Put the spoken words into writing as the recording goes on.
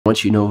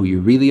Once you know who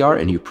you really are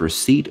and you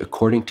proceed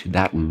according to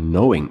that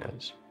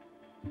knowingness,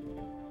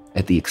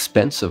 at the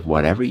expense of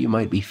whatever you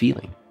might be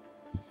feeling,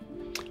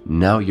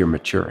 now you're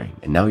maturing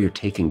and now you're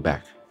taking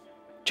back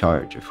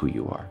charge of who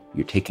you are.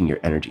 You're taking your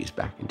energies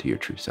back into your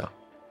true self.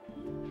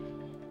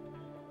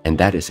 And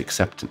that is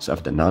acceptance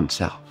of the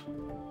non-self,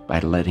 by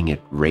letting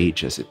it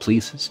rage as it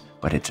pleases,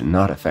 but it's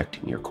not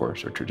affecting your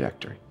course or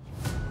trajectory.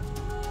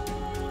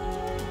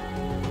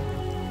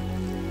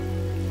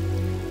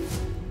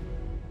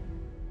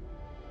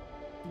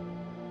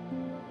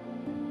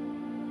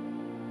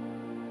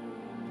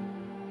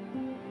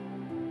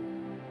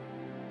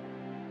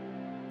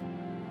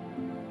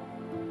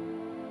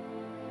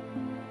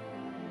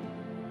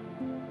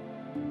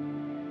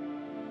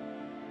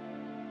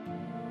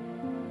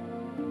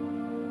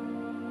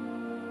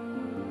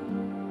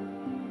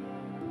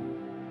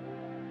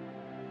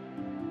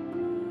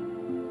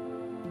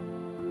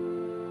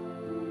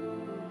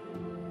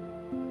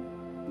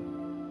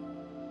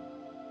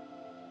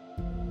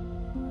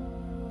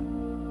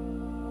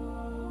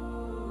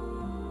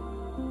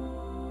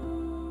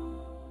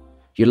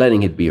 You're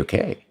letting it be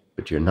okay,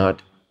 but you're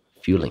not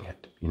fueling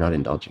it. You're not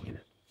indulging in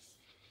it.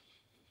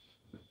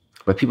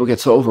 But people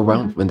get so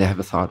overwhelmed when they have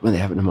a thought, when they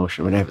have an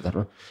emotion, when they have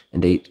that,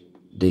 and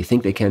they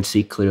think they can't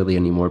see clearly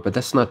anymore, but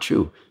that's not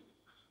true.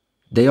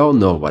 They all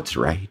know what's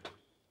right.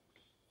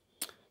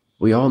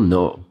 We all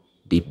know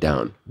deep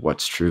down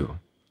what's true,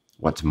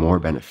 what's more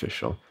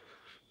beneficial.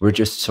 We're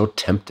just so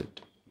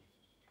tempted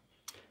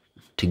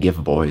to give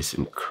voice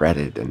and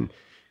credit and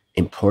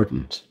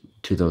importance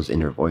to those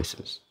inner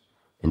voices.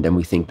 And then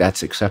we think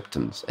that's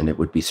acceptance, and it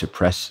would be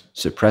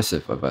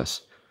suppressive of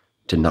us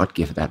to not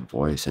give that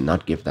voice and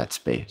not give that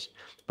space.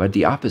 But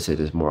the opposite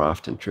is more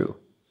often true.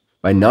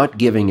 By not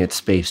giving it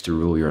space to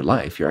rule your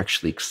life, you're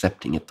actually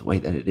accepting it the way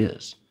that it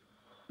is.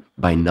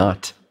 By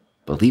not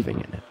believing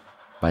in it,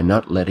 by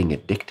not letting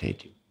it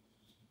dictate you.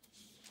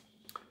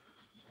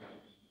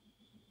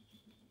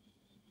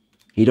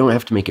 You don't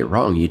have to make it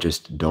wrong, you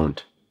just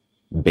don't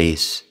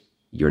base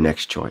your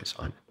next choice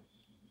on it.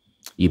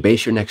 You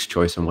base your next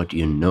choice on what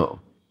you know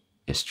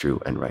is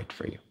true and right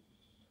for you,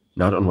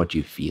 not on what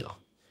you feel.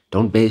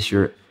 Don't base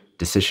your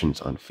decisions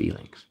on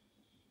feelings,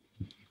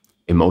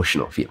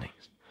 emotional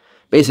feelings.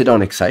 Base it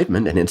on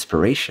excitement and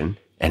inspiration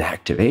and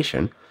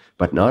activation,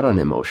 but not on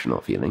emotional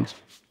feelings,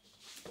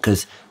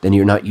 because then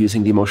you're not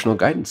using the emotional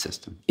guidance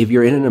system. If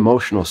you're in an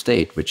emotional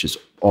state, which is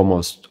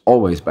almost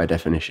always by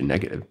definition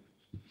negative,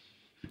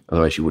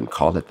 otherwise you wouldn't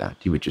call it that,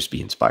 you would just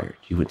be inspired.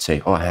 You would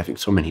say, oh, I'm having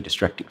so many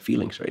distracting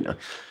feelings right now.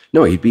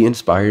 No, you'd be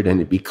inspired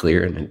and it'd be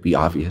clear and it'd be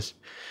obvious.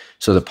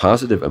 So the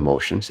positive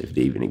emotions, if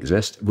they even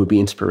exist, would be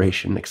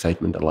inspiration,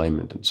 excitement,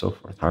 alignment, and so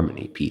forth,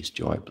 harmony, peace,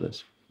 joy,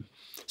 bliss.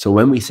 So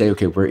when we say,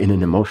 okay, we're in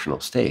an emotional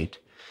state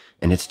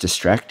and it's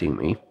distracting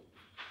me,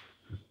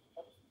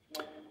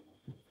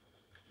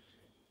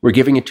 we're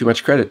giving it too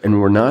much credit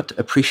and we're not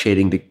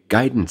appreciating the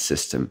guidance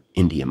system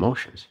in the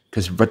emotions.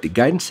 Because what the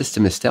guidance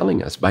system is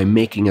telling us by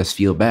making us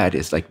feel bad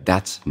is like,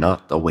 that's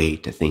not the way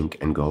to think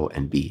and go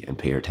and be and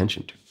pay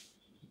attention to.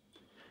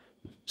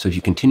 So if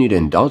you continue to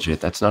indulge it,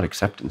 that's not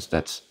acceptance,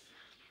 that's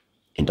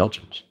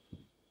indulgence.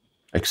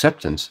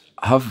 Acceptance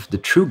of the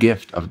true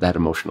gift of that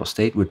emotional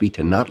state would be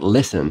to not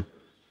listen,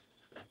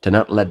 to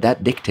not let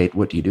that dictate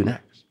what you do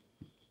next.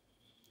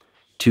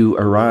 To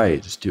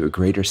arise to a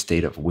greater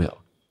state of will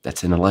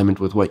that's in alignment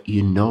with what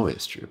you know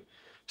is true.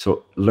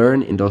 So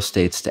learn in those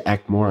states to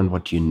act more on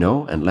what you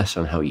know and less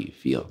on how you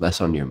feel, less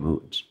on your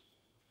moods.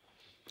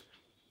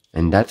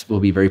 And that will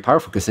be very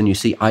powerful, because then you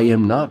see, I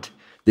am not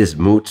this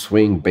mood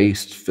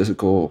swing-based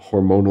physical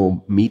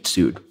hormonal meat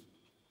suit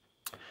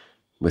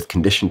with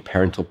conditioned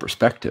parental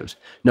perspectives.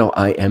 No,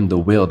 I am the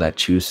will that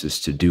chooses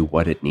to do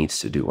what it needs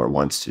to do or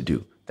wants to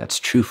do. That's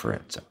true for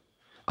it. So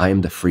I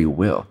am the free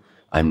will.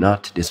 I'm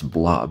not this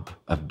blob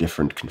of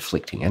different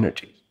conflicting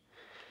energies.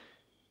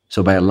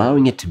 So by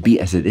allowing it to be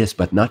as it is,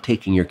 but not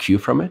taking your cue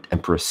from it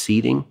and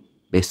proceeding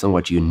based on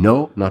what you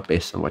know, not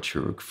based on what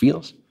Shuruk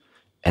feels,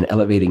 and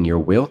elevating your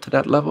will to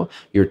that level,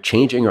 you're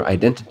changing your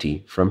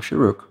identity from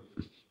Shuruk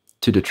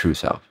to the true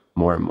self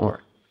more and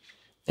more.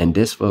 And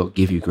this will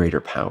give you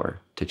greater power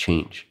to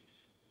change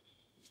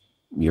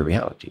your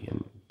reality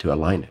and to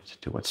align it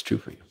to what's true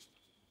for you.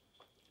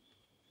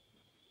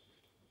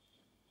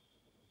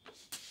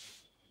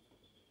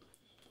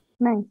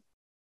 Nice.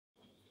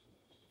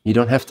 You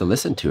don't have to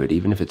listen to it,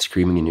 even if it's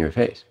screaming in your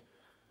face.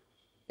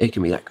 It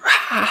can be like,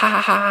 ha,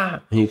 ha,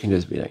 ha, and you can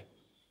just be like,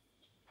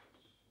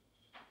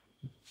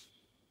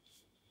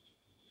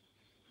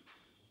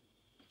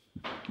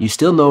 you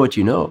still know what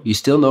you know. You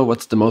still know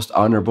what's the most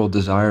honorable,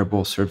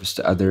 desirable service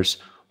to others,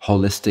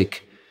 holistic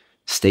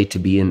state to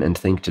be in and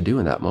think to do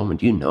in that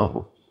moment. You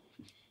know.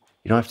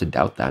 You don't have to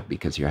doubt that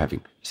because you're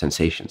having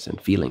sensations and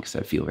feelings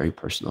that feel very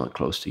personal and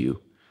close to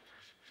you.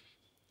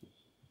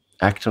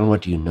 Act on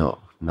what you know,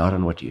 not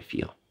on what you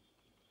feel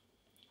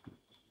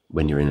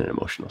when you're in an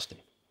emotional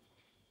state.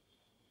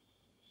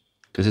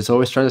 Because it's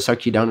always trying to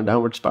suck you down a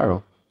downward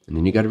spiral. And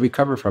then you got to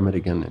recover from it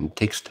again, and it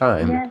takes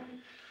time. Yeah.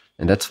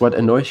 And that's what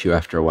annoys you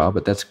after a while,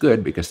 but that's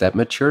good because that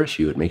matures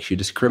you. It makes you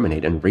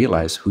discriminate and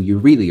realize who you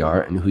really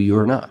are and who you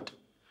are not.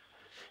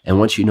 And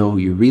once you know who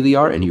you really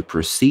are and you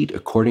proceed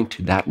according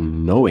to that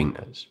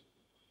knowingness,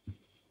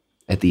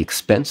 at the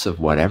expense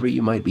of whatever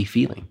you might be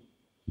feeling,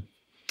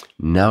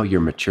 now you're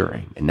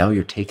maturing and now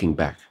you're taking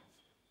back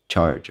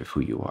charge of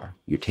who you are.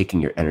 You're taking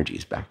your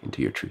energies back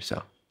into your true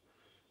self.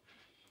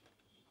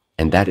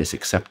 And that is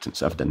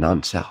acceptance of the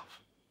non-self,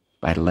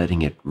 by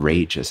letting it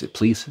rage as it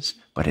pleases,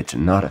 but it's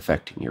not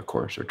affecting your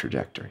course or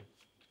trajectory.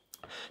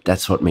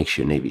 That's what makes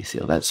you a Navy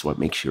SEAL. That's what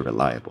makes you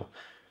reliable.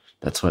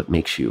 That's what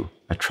makes you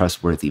a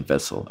trustworthy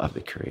vessel of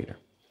the Creator.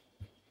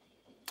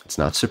 It's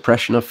not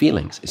suppression of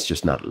feelings. It's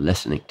just not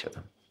listening to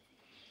them.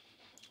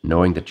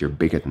 Knowing that you're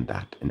bigger than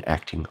that and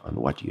acting on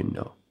what you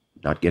know.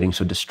 Not getting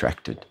so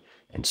distracted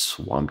and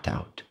swamped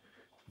out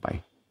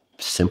by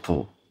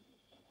simple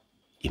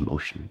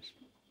emotions.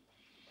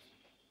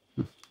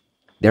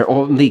 They're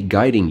only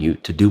guiding you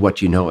to do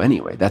what you know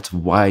anyway. That's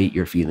why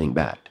you're feeling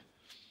bad.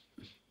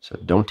 So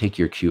don't take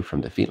your cue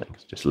from the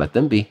feelings. Just let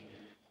them be.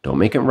 Don't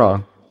make it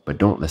wrong, but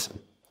don't listen.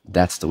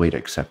 That's the way to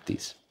accept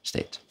these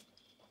states.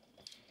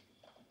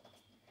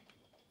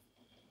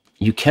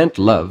 You can't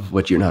love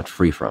what you're not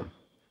free from.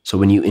 So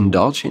when you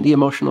indulge in the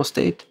emotional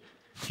state,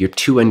 you're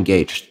too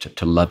engaged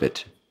to love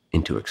it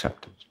into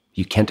acceptance.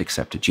 You can't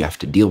accept it. You have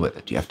to deal with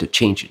it. You have to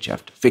change it. You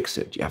have to fix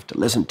it. You have to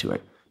listen to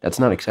it. That's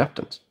not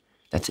acceptance.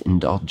 That's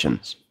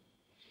indulgence.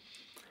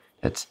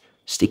 That's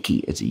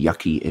sticky. It's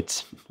yucky.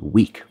 It's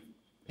weak.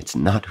 It's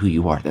not who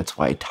you are. That's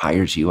why it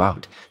tires you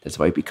out. That's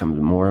why it becomes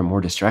more and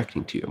more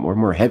distracting to you, more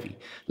and more heavy,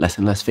 less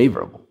and less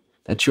favorable.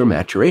 That's your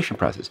maturation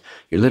process.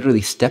 You're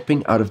literally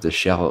stepping out of the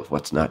shell of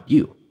what's not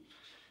you.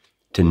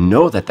 To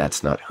know that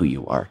that's not who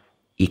you are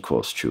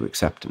equals true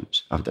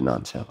acceptance of the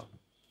non-self.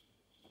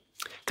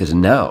 Because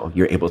now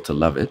you're able to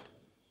love it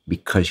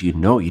because you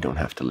know you don't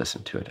have to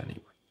listen to it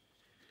anymore.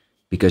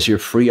 Because you're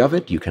free of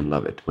it, you can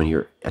love it. When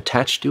you're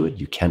attached to it,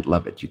 you can't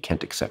love it. You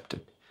can't accept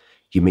it.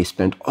 You may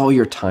spend all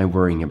your time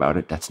worrying about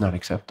it. That's not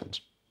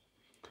acceptance.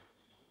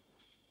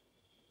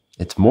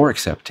 It's more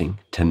accepting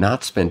to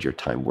not spend your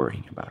time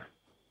worrying about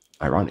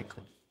it,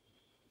 ironically.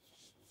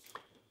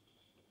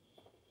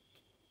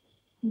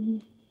 Mm-hmm.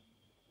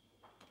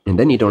 And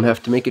then you don't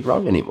have to make it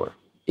wrong anymore.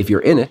 If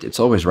you're in it, it's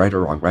always right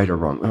or wrong, right or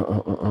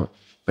wrong.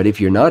 But if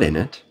you're not in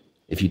it,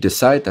 if you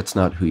decide that's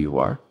not who you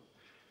are,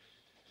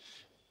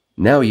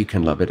 now you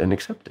can love it and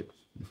accept it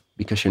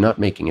because you're not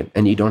making it,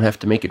 and you don't have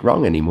to make it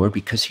wrong anymore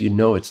because you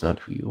know it's not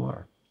who you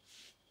are.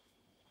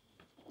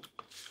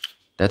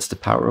 That's the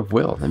power of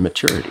will and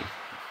maturity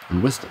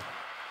and wisdom.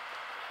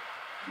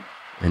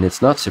 And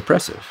it's not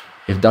suppressive.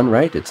 If done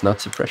right, it's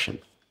not suppression.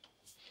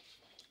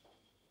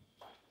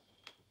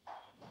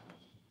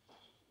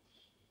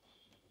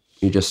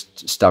 You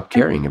just stop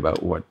caring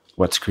about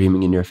what's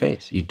screaming in your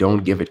face. You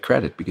don't give it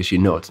credit because you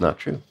know it's not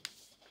true.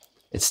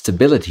 It's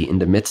stability in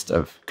the midst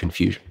of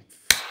confusion.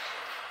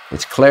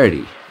 It's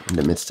clarity in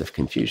the midst of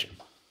confusion.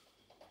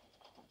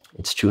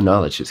 It's true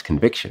knowledge. It's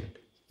conviction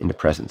in the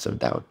presence of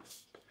doubt.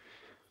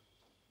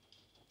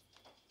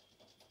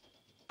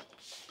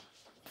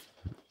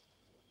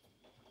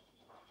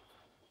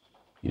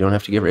 You don't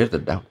have to get rid of the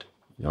doubt.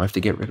 You don't have to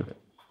get rid of it.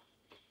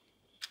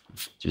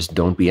 Just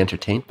don't be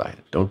entertained by it.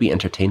 Don't be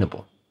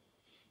entertainable.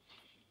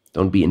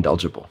 Don't be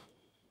indulgible.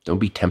 Don't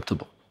be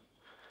temptable.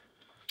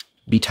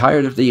 Be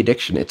tired of the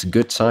addiction. It's a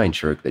good sign,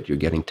 Shirk, that you're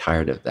getting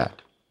tired of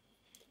that.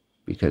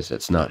 Because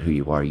that's not who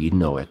you are. You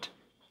know it.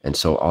 And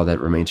so all that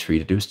remains for you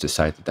to do is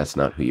decide that that's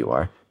not who you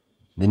are.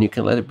 Then you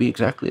can let it be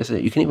exactly as it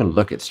is. You can even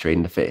look it straight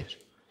in the face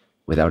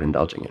without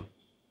indulging it.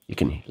 You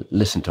can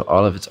listen to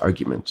all of its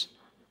arguments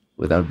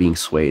without being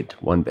swayed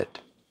one bit.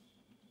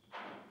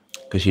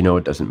 Because you know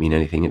it doesn't mean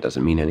anything. It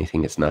doesn't mean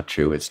anything. It's not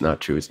true. It's not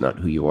true. It's not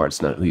who you are.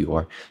 It's not who you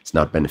are. It's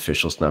not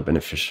beneficial. It's not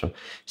beneficial.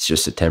 It's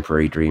just a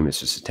temporary dream.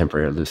 It's just a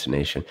temporary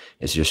hallucination.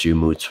 It's just your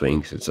mood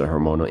swings. It's a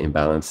hormonal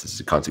imbalance.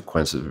 It's a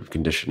consequence of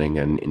conditioning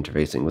and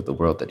interfacing with the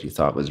world that you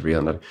thought was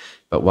real.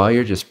 But while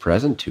you're just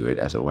present to it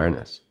as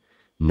awareness,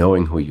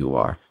 knowing who you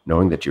are,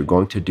 knowing that you're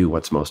going to do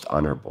what's most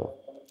honorable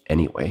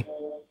anyway,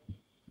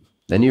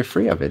 then you're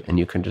free of it and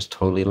you can just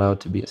totally allow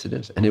it to be as it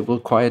is. And it will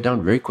quiet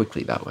down very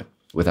quickly that way,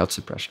 without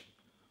suppression.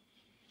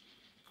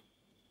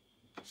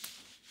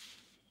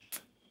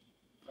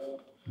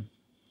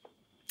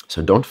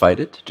 So don't fight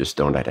it, just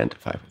don't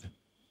identify with it.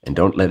 And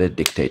don't let it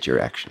dictate your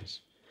actions.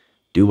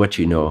 Do what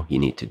you know you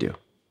need to do.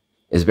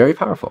 It's very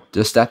powerful,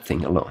 just that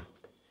thing alone.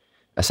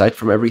 Aside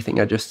from everything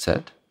I just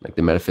said, like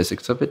the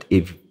metaphysics of it,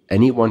 if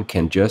anyone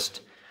can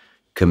just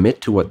commit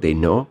to what they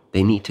know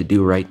they need to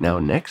do right now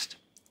next,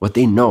 what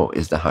they know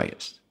is the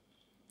highest.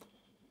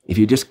 If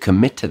you just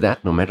commit to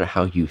that, no matter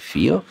how you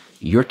feel,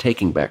 you're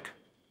taking back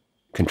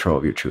control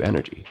of your true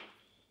energy.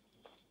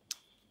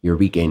 You're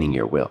regaining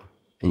your will,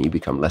 and you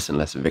become less and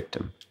less a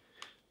victim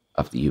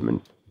of the human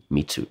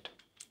meat suit,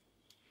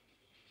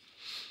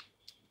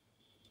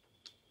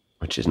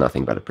 which is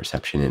nothing but a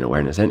perception and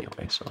awareness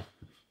anyway. So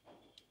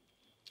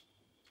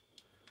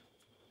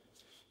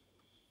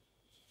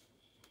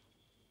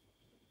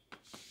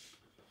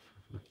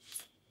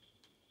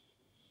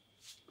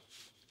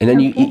And then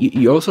Okay.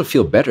 you also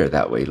feel better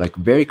that way. Like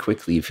very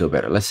quickly you feel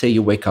better. Let's say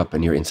you wake up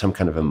and you're in some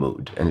kind of a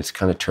mood and it's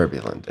kind of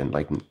turbulent and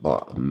like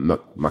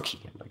mucky,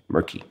 like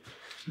murky.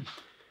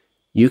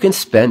 You can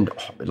spend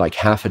like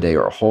half a day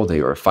or a whole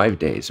day or 5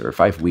 days or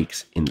 5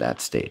 weeks in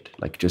that state,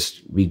 like just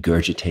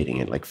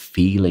regurgitating it, like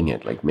feeling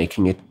it, like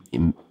making it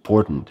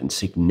important and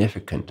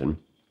significant and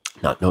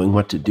not knowing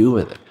what to do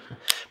with it.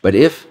 But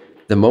if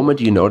the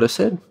moment you notice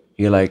it,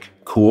 you're like,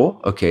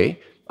 cool, okay,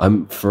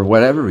 for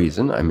whatever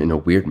reason, I'm in a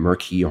weird,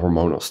 murky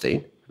hormonal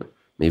state.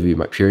 Maybe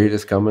my period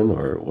is coming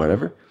or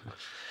whatever.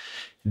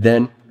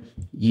 Then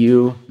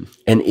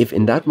and if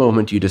in that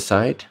moment you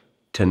decide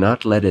to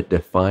not let it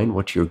define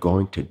what you're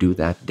going to do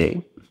that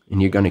day, and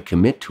you're going to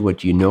commit to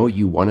what you know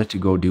you wanted to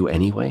go do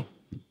anyway,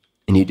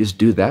 and you just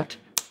do that,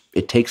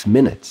 it takes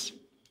minutes,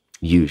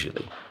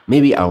 usually,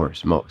 maybe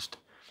hours most.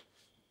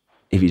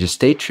 If you just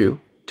stay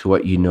true to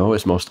what you know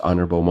is most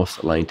honorable, most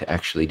aligned to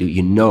actually do,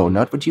 you know,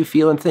 not what you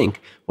feel and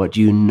think, what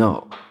you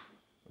know,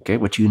 okay?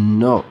 What you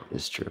know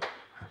is true.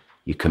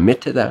 You commit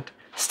to that,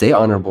 stay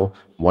honorable,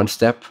 one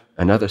step,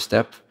 another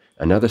step,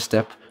 another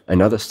step,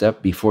 another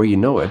step. Before you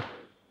know it,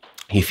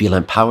 you feel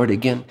empowered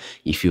again.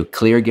 You feel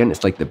clear again.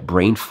 It's like the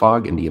brain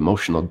fog and the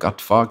emotional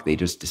gut fog. They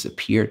just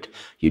disappeared.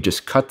 You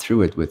just cut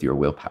through it with your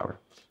willpower,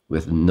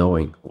 with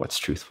knowing what's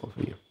truthful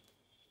for you.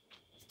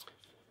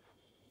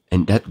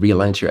 And that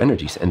realigns your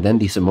energies. And then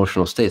these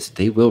emotional states,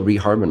 they will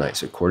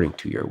reharmonize according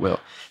to your will.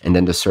 And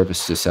then the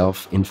service to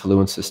self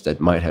influences that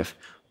might have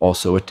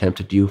also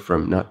attempted you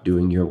from not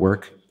doing your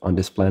work on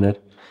this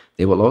planet,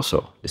 they will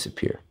also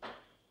disappear.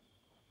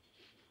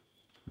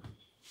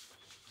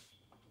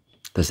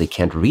 Because they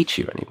can't reach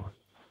you anymore.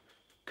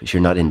 Because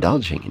you're not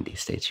indulging in these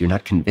states. You're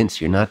not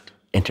convinced. You're not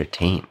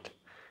entertained.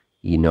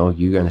 You know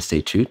you're going to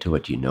stay true to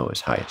what you know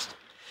is highest.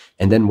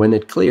 And then when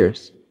it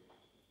clears,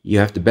 you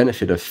have the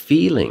benefit of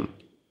feeling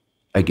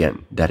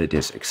again that it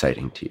is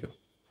exciting to you.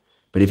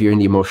 But if you're in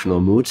the emotional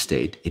mood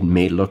state, it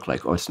may look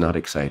like, oh, it's not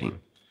exciting.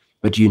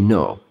 But you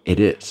know it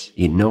is.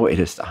 You know it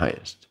is the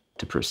highest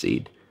to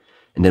proceed.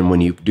 And then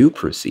when you do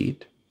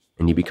proceed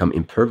and you become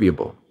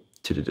impermeable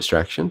to the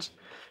distractions,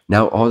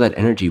 now all that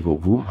energy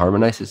will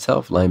harmonize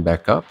itself, line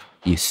back up.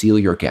 You seal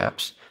your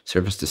gaps.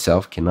 Service to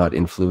self cannot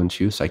influence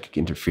you. Psychic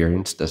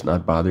interference does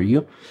not bother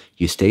you.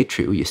 You stay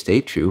true. You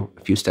stay true.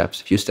 A few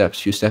steps,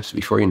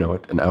 before you know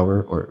it, an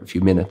hour or a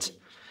few minutes.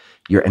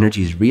 Your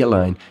energies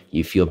realign.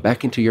 You feel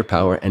back into your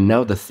power. And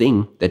now the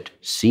thing that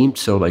seemed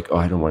so like, oh,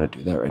 I don't want to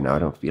do that right now. I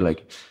don't feel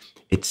like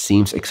it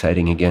seems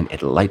exciting again.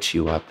 It lights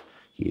you up.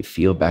 You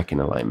feel back in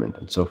alignment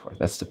and so forth.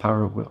 That's the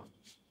power of will.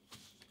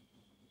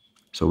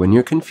 So when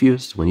you're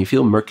confused, when you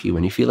feel murky,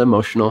 when you feel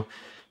emotional,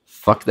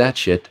 fuck that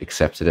shit,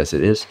 accept it as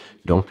it is.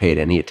 Don't pay it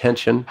any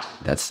attention.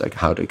 That's like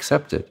how to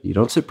accept it. You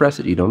don't suppress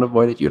it, you don't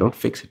avoid it, you don't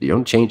fix it, you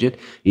don't change it,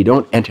 you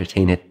don't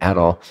entertain it at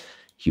all.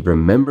 You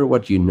remember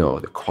what you know,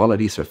 the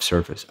qualities of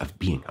service, of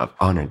being, of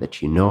honor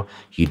that you know.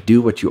 You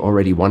do what you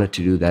already wanted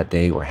to do that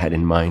day or had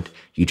in mind.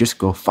 You just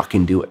go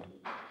fucking do it.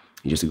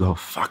 You just go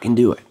fucking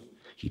do it.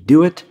 You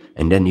do it,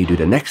 and then you do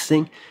the next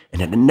thing,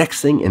 and then the next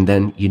thing, and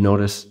then you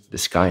notice the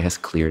sky has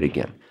cleared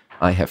again.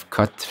 I have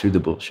cut through the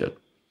bullshit,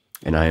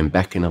 and I am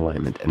back in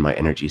alignment, and my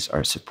energies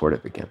are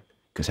supportive again,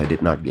 because I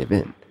did not give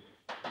in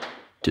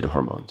to the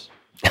hormones.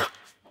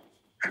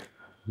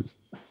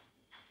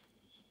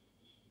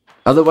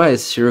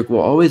 Otherwise, Shiruk will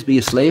always be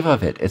a slave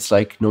of it. It's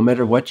like no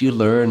matter what you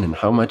learn and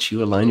how much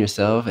you align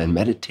yourself and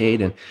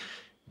meditate, and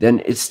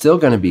then it's still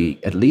going to be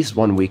at least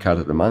 1 week out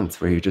of the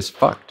month where you're just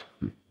fucked.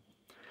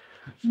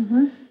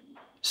 Mm-hmm.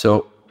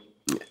 So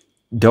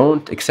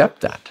don't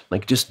accept that.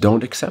 Like, just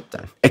don't accept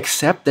that.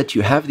 Accept that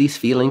you have these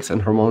feelings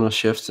and hormonal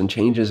shifts and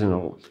changes and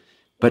all,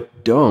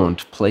 but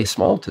don't play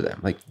small to them.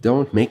 Like,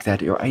 don't make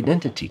that your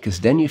identity, because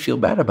then you feel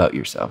bad about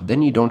yourself.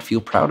 Then you don't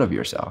feel proud of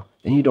yourself.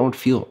 Then you don't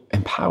feel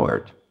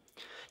empowered.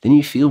 Then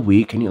you feel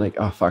weak and you're like,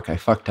 oh, fuck, I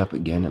fucked up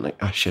again. And like,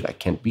 oh, shit, I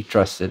can't be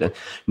trusted. And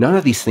none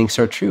of these things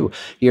are true.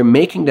 You're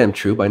making them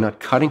true by not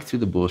cutting through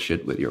the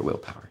bullshit with your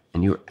willpower.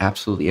 And you're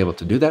absolutely able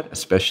to do that,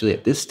 especially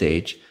at this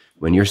stage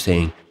when you're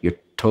saying you're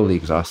totally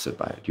exhausted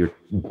by it. You're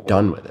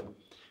done with it.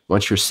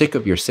 Once you're sick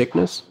of your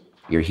sickness,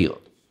 you're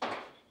healed.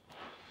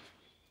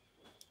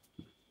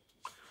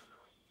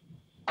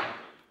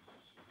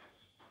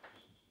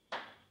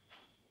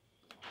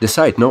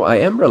 Decide, no, I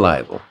am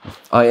reliable.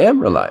 I am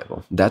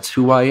reliable. That's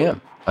who I am.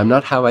 I'm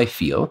not how I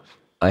feel.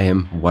 I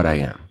am what I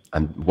am.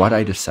 I'm what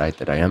I decide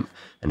that I am.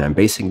 And I'm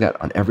basing that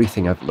on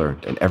everything I've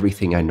learned and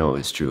everything I know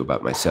is true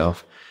about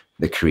myself,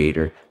 the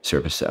creator,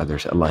 service to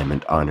others,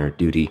 alignment, honor,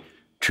 duty,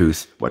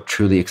 truth, what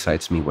truly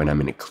excites me when I'm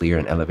in a clear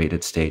and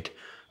elevated state.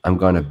 I'm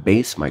going to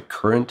base my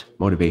current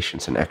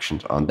motivations and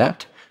actions on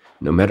that,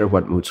 no matter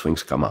what mood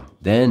swings come up.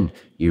 Then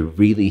you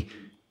really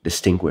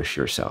distinguish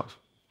yourself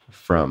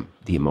from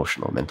the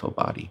emotional mental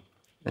body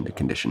and the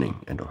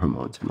conditioning and the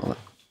hormones and all that.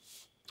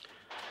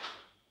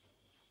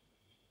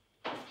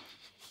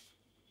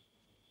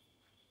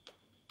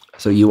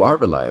 So you are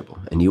reliable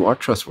and you are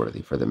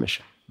trustworthy for the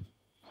mission.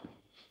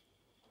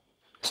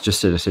 It's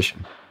just a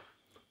decision.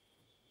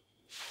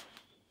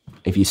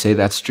 If you say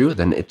that's true,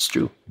 then it's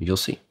true. You'll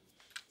see.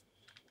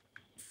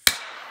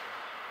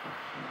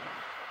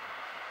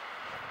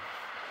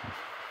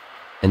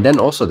 And then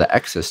also the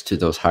access to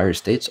those higher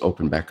states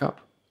open back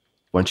up.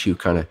 Once you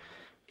kind of,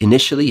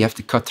 initially you have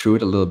to cut through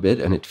it a little bit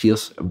and it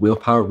feels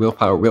willpower,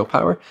 willpower,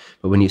 willpower.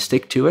 But when you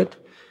stick to it,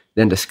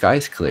 then the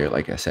sky's clear,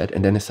 like I said.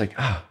 And then it's like,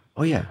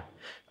 oh yeah,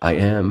 I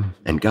am,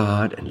 and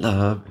God, and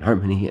love, and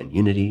harmony, and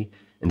unity.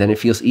 And then it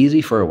feels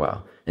easy for a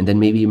while. And then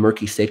maybe a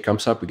murky state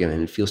comes up again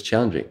and it feels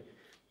challenging.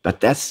 But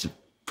that's a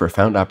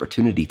profound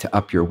opportunity to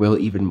up your will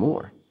even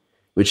more,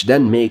 which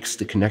then makes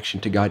the connection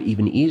to God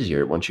even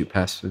easier once you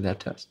pass through that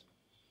test.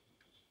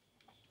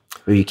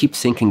 Where you keep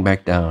sinking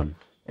back down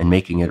and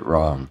making it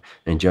wrong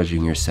and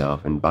judging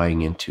yourself and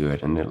buying into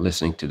it and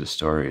listening to the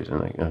stories and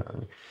like,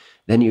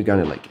 then you're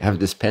gonna like have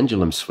this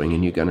pendulum swing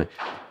and you're gonna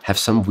have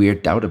some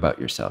weird doubt about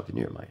yourself in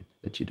your mind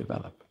that you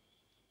develop.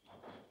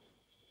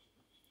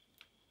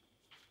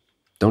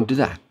 Don't do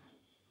that.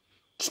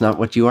 It's not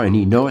what you are, and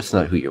you know it's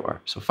not who you are.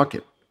 So fuck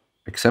it.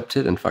 Accept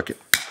it and fuck it.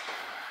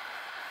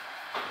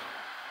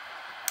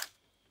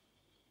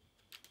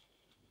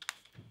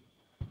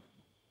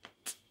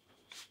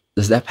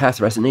 Does that path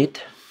resonate?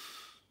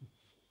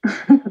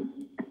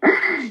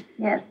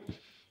 Yes.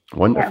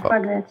 Wonderful.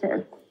 Yeah, for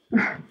the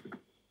truth.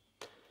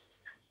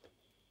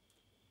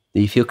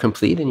 Do you feel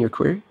complete in your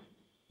query?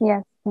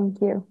 Yes, thank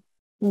you.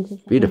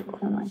 Beautiful.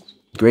 Thank you so much.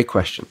 Great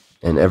question.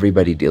 And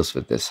everybody deals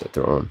with this in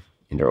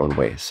their own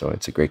way. So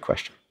it's a great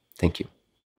question. Thank you.